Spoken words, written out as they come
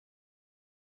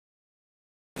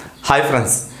Hi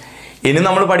friends, ഇനി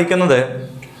നമ്മൾ പഠിക്കുന്നത്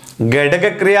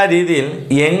ഘടകക്രിയാ രീതിയിൽ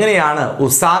എങ്ങനെയാണ്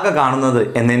ഉസാഗ കാണുന്നത്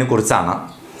എന്നതിനെ കുറിച്ചാണ്.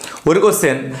 ഒരു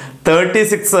ക്വസ്റ്റ്യൻ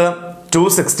 36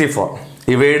 264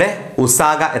 ഇവയുടെ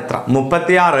ഉസാഗ എത്ര?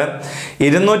 36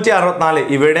 264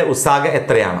 ഇവയുടെ ഉസാഗ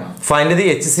എത്രയാണ്? Find the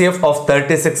HCF of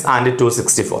 36 and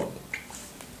 264.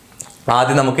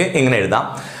 ആദ്യം നമുക്ക് ഇങ്ങനെ എഴുതാം,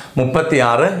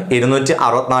 36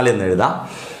 264 എന്ന് എഴുതാം.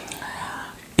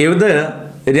 ഇത്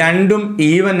രണ്ടും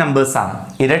ഈവൻ നമ്പേഴ്സാണ്,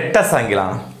 ഇരട്ട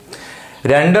സംഖ്യകളാണ്.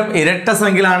 രണ്ടും ഇരട്ട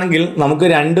സംഖ്യകളാണെങ്കിൽ നമുക്ക്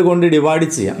 2 കൊണ്ട് ഡിവൈഡ്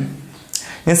ചെയ്യാം.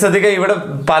 ഇനി ശ്രദ്ധിക്കുക, ഇവിടെ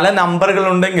പല നമ്പറുകൾ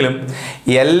ഉണ്ടെങ്കിലും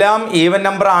എല്ലാം ഈവൻ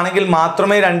നമ്പർ ആണെങ്കിൽ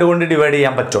മാത്രമേ 2 കൊണ്ട് ഡിവൈഡ്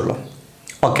ചെയ്യാൻ പറ്റുള്ളൂ.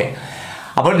 ഓക്കെ,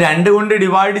 അപ്പോൾ 2 കൊണ്ട്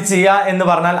ഡിവൈഡ് ചെയ്യുക എന്ന്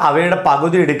പറഞ്ഞാൽ അവയുടെ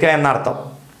പകുതി എടുക്കുക എന്നർത്ഥം.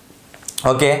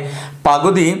 ഓക്കെ,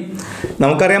 പകുതി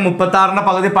നമുക്കറിയാം, 36ന്റെ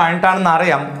പകുതി 18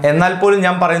 അറിയാം. എന്നാൽ പോലും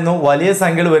ഞാൻ പറയുന്നു, വലിയ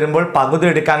സംഖ്യകൾ വരുമ്പോൾ പകുതി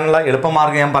എടുക്കാനുള്ള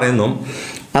എളുപ്പമാർഗ്ഗം ഞാൻ പറയുന്നു.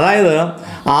 അതായത്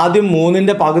ആദ്യം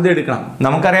 3ന്റെ പകുതി എടുക്കണം.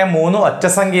 നമുക്കറിയാം 3 ഒറ്റ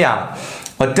സംഖ്യയാണ്.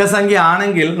 ഒറ്റ സംഖ്യ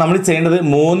ആണെങ്കിൽ നമ്മൾ ചെയ്യേണ്ടത്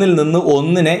 3ൽ നിന്ന്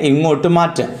 1നെ ഇങ്ങോട്ട്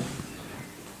മാറ്റാം.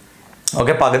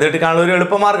 ഓക്കെ, പകുതി എടുക്കാനുള്ള ഒരു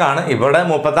എളുപ്പമാർഗ്ഗമാണ്. ഇവിടെ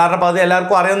 36ന്റെ പകുതി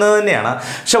എല്ലാവർക്കും അറിയുന്നത് തന്നെയാണ്.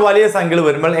 പക്ഷെ വലിയ സംഖ്യകൾ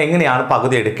വരുമ്പോൾ എങ്ങനെയാണ്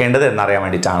പകുതി എടുക്കേണ്ടത് എന്നറിയാൻ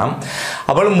വേണ്ടിയിട്ടാണ്.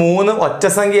 അപ്പോൾ 3 ഒറ്റ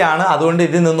സംഖ്യയാണ്, അതുകൊണ്ട്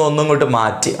ഇതിൽ നിന്ന് 1 ഇങ്ങോട്ട്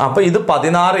മാറ്റി. അപ്പോൾ ഇത്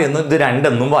 16 എന്നും ഇത് 2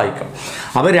 എന്നും വായിക്കും.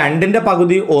 അപ്പോൾ 2ന്റെ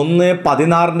പകുതി 1,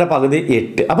 16ന്റെ പകുതി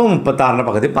 8, അപ്പോൾ 36ന്റെ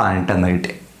പകുതി 18 എന്ന്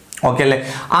കിട്ടി. ഓക്കെ അല്ലേ?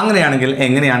 അങ്ങനെയാണെങ്കിൽ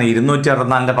എങ്ങനെയാണ്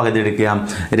 264ന്റെ പകുതി എടുക്കുക?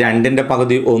 2ന്റെ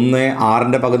പകുതി 1,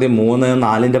 6ന്റെ പകുതി 3,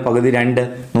 4ന്റെ പകുതി 2,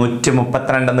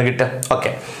 132 എന്ന് കിട്ടും.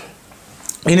 ഓക്കെ,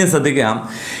 ഇനി ശ്രദ്ധിക്കുക,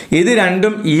 ഇത്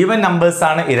രണ്ടും ഈവൻ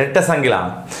നമ്പേഴ്സാണ്, ഇരട്ട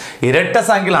സംഖ്യകളാണ്. ഇരട്ട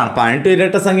സംഖ്യകളാണ്, 18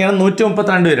 ഇരട്ട സംഖ്യയാണ്,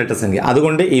 132 ഇരട്ട സംഖ്യ.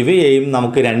 അതുകൊണ്ട് ഇവയെയും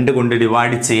നമുക്ക് 2 കൊണ്ട്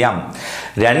ഡിവൈഡ് ചെയ്യാം.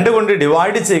 2 കൊണ്ട്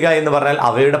ഡിവൈഡ് ചെയ്യുക എന്ന് പറഞ്ഞാൽ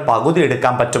അവയുടെ പകുതി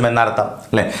എടുക്കാൻ പറ്റുമെന്നർത്ഥം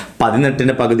അല്ലേ?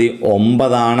 18ന്റെ പകുതി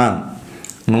 9 ആണ്.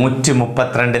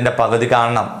 132ന്റെ പകുതി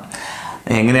കാണണം.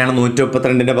 എങ്ങനെയാണ്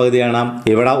 132ന്റെ പകുതി കാണാം?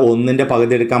 ഇവിടെ 1ന്റെ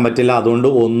പകുതി എടുക്കാൻ പറ്റില്ല, അതുകൊണ്ട്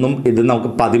 1ഉം ഇത് നമുക്ക്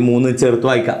 13 ചേർത്ത്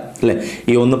വായിക്കാം അല്ലേ?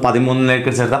 ഈ 1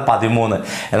 13ലേക്ക് ചേർത്താൽ 13.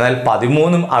 എന്നാൽ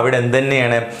 13ഉം അവിടെ എന്ത്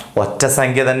തന്നെയാണ്? ഒറ്റ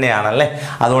സംഖ്യ തന്നെയാണ് അല്ലേ?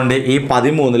 അതുകൊണ്ട് ഈ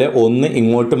 13ലെ 1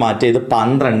 ഇങ്ങോട്ട് മാറ്റി ഇത്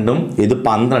 12ഉം ഇത്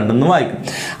 12 എന്ന് വായിക്കും.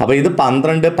 അപ്പോൾ ഇത്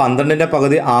 12, 12ന്റെ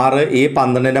പകുതി 6, ഈ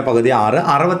 12ന്റെ പകുതി 6,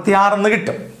 66 എന്ന്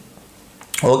കിട്ടും.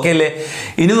 ഓക്കെ അല്ലേ?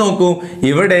 ഇനി നോക്കൂ,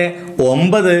 ഇവിടെ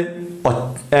 9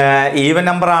 ഈവൻ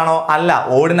നമ്പർ ആണോ? അല്ല,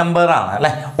 ഓഡ് നമ്പറാണ്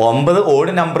അല്ലേ? 9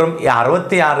 ഓഡ് നമ്പറും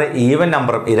 66 ഈവൻ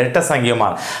നമ്പറും ഇരട്ട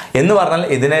സംഖ്യയുമാണ്. എന്ന് പറഞ്ഞാൽ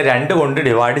ഇതിനെ 2 കൊണ്ട്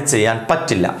ഡിവൈഡ് ചെയ്യാൻ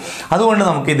പറ്റില്ല. അതുകൊണ്ട്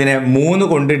നമുക്ക് ഇതിനെ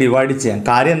 3 കൊണ്ട് ഡിവൈഡ് ചെയ്യാം.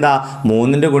 കാര്യം എന്താ?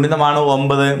 3ന്റെ ഗുണിതമാണ്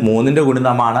 9, 3ന്റെ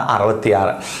ഗുണിതമാണ്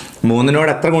 66.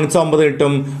 3നോട് എത്ര ഗുണിച്ച 9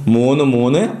 കിട്ടും? 3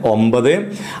 3 9.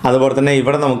 അതുപോലെ തന്നെ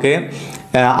ഇവിടെ നമുക്ക്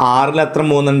 6ൽ എത്ര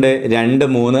 3 ഉണ്ട്? 2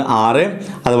 3 6.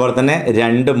 അതുപോലെ തന്നെ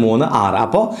 2 3 6.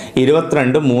 അപ്പോൾ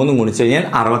 22 3 ഗുണിച്ച് കഴിഞ്ഞാൽ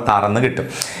 66 എന്ന് കിട്ടും.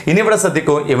 ഇനി ഇവിടെ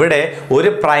ശ്രദ്ധിക്കൂ, ഇവിടെ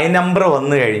ഒരു പ്രൈം നമ്പർ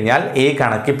വന്നു കഴിഞ്ഞാൽ ഈ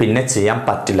കണക്ക് പിന്നെ ചെയ്യാൻ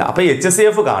പറ്റില്ല. അപ്പോൾ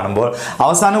HCF കാണുമ്പോൾ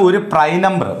അവസാനം ഒരു പ്രൈം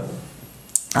നമ്പർ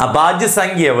അഭാജ്യ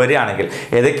സംഖ്യ വരികയാണെങ്കിൽ,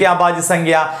 ഏതൊക്കെ അഭാജ്യ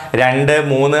സംഖ്യ? 2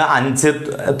 3 5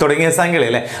 തുടങ്ങിയ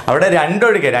സംഖ്യകളല്ലേ? അവിടെ 2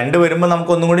 ഒഴികെ, 2 വരുമ്പോൾ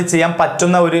നമുക്ക് ഒന്നും കൂടി ചെയ്യാൻ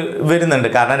പറ്റുന്ന ഒരു വരുന്നുണ്ട്.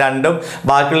 കാരണം 2ഉം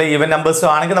ബാക്കിയുള്ള ഈവൻ നമ്പേഴ്സും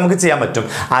ആണെങ്കിൽ നമുക്ക് ചെയ്യാൻ പറ്റും.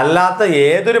 അല്ലാത്ത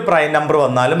ഏതൊരു പ്രൈം നമ്പർ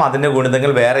വന്നാലും അതിൻ്റെ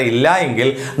ഗുണിതങ്ങൾ വേറെ ഇല്ല എങ്കിൽ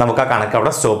നമുക്ക് ആ കണക്ക്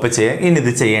അവിടെ സ്റ്റോപ്പ് ചെയ്യാം. ഇനി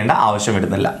ഇത് ചെയ്യേണ്ട ആവശ്യം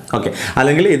വരുന്നില്ല. ഓക്കെ,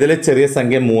 അല്ലെങ്കിൽ ഇതിലെ ചെറിയ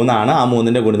സംഖ്യ 3 ആണ്, ആ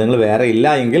 3ന്റെ ഗുണിതങ്ങൾ വേറെ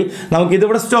ഇല്ല എങ്കിൽ നമുക്ക്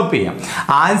ഇതിവിടെ സ്റ്റോപ്പ് ചെയ്യാം.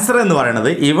 ആൻസർ എന്ന്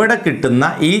പറയുന്നത് ഇവിടെ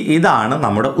കിട്ടുന്ന ഇതാണ്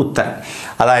നമ്മുടെ ഉത്തരം.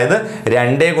 അതായത്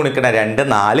 2 ഗുണിക്കണ 2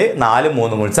 4, 4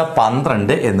 3 ഗുണിച്ചാൽ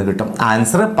 12 എന്ന് കിട്ടും.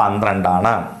 ആൻസർ 12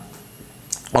 ആണ്.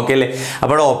 ഓക്കെ അല്ലേ?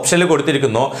 അപ്പോൾ ഓപ്ഷനിൽ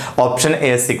കൊടുത്തിരിക്കുന്നു option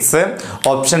A 6,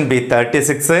 option B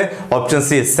 36, option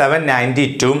C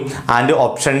 792 and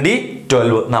option D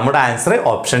 12. നമ്മുടെ ആൻസർ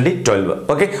ഓപ്ഷൻ D 12.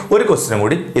 ഓക്കെ, ഒരു ക്വസ്റ്റ്യൻ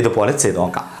കൂടി ഇതുപോലെ ചെയ്ത്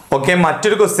നോക്കാം. ഓക്കെ,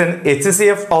 മറ്റൊരു question,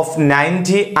 HCF of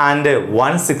 90 and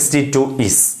 162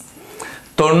 is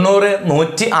 90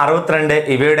 162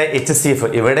 ഇവയുടെ HCF,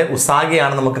 ഇവയുടെ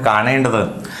ഉസാഗയാണ് നമുക്ക് കാണേണ്ടത്.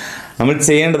 നമ്മൾ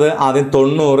ചെയ്യേണ്ടത് ആദ്യം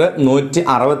 90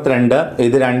 162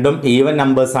 ഇത് രണ്ടും ഈവൻ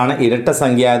നമ്പേഴ്സാണ്, ഇരട്ട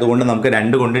സംഖ്യ ആയതുകൊണ്ട് നമുക്ക്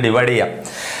 2 കൊണ്ട് ഡിവൈഡ് ചെയ്യാം.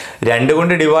 2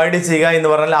 കൊണ്ട് ഡിവൈഡ് ചെയ്യുക എന്ന്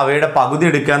പറഞ്ഞാൽ അവയുടെ പകുതി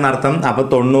എടുക്കുക എന്നർത്ഥം. അപ്പോൾ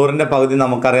 90ന്റെ പകുതി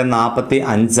നമുക്കറിയാം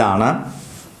 45 ആണ്.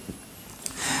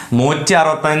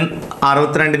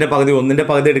 162ന്റെ പകുതി 1ന്റെ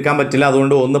പകുതി എടുക്കാൻ പറ്റില്ല,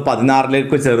 അതുകൊണ്ട് 1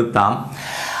 16ലേക്ക് ചേർത്താം.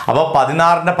 അപ്പോൾ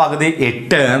 16ന്റെ പകുതി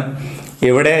 8.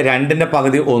 ഇവിടെ 2ന്റെ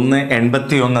പകുതി 1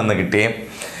 81 എന്ന് കിട്ടി.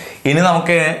 ഇനി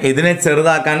നമുക്ക് ഇതിനെ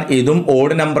ചെറുതാക്കാൻ, ഇതും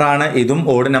ഓഡ് നമ്പറാണ്, ഇതും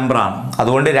ഓഡ് നമ്പറാണ്,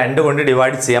 അതുകൊണ്ട് 2 കൊണ്ട്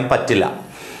ഡിവൈഡ് ചെയ്യാൻ പറ്റില്ല.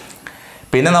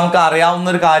 പിന്നെ നമുക്ക് അറിയാവുന്ന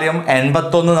ഒരു കാര്യം,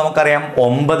 81 നമുക്കറിയാം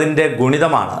 9ന്റെ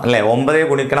ഗുണിതമാണ് അല്ലേ? 9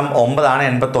 ഗുണിക്കണം 9 ആണ്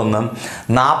 81.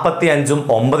 45ഉം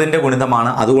 9ന്റെ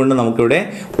ഗുണിതമാണ്, അതുകൊണ്ട് നമുക്കിവിടെ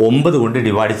 9 കൊണ്ട്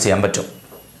ഡിവൈഡ് ചെയ്യാൻ പറ്റും.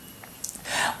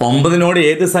 9നോട്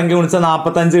ഏത് സംഖ്യ ഗുണിച്ചാൽ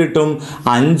 45 കിട്ടും?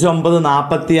 5 9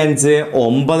 45,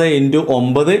 9 ×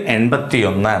 9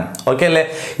 81. ഓക്കെ അല്ലേ?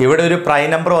 ഇവിടെ ഒരു പ്രൈം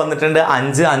നമ്പർ വന്നിട്ടുണ്ട്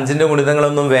 5. 5ന്റെ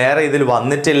ഗുണിതങ്ങളൊന്നും വേറെ ഇതിൽ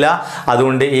വന്നിട്ടില്ല.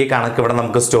 അതുകൊണ്ട് ഈ കണക്ക് ഇവിടെ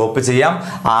നമുക്ക് സ്റ്റോപ്പ് ചെയ്യാം.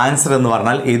 ആൻസർ എന്ന്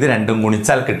പറഞ്ഞാൽ ഇത് രണ്ടും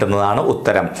ഗുണിച്ചാൽ കിട്ടുന്നതാണ്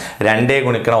ഉത്തരം. 2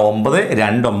 ഗുണിക്കണം 9,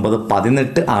 2 9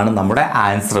 18 ആണ് നമ്മുടെ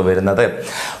ആൻസർ വരുന്നത്.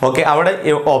 ഓക്കെ, അവിടെ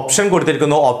ഓപ്ഷൻ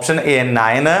കൊടുത്തിരിക്കുന്നു. Option A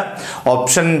 9,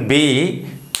 option B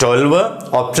 12,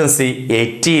 option C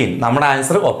 18. നമ്മുടെ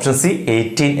ആൻസർ ഓപ്ഷൻ സി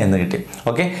 18 എന്ന് കിട്ടി.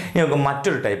 ഓക്കെ, ഇനി നമുക്ക്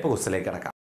മറ്റൊരു ടൈപ്പ് ക്വസ്റ്റിലേക്ക്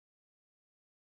കിടക്കാം.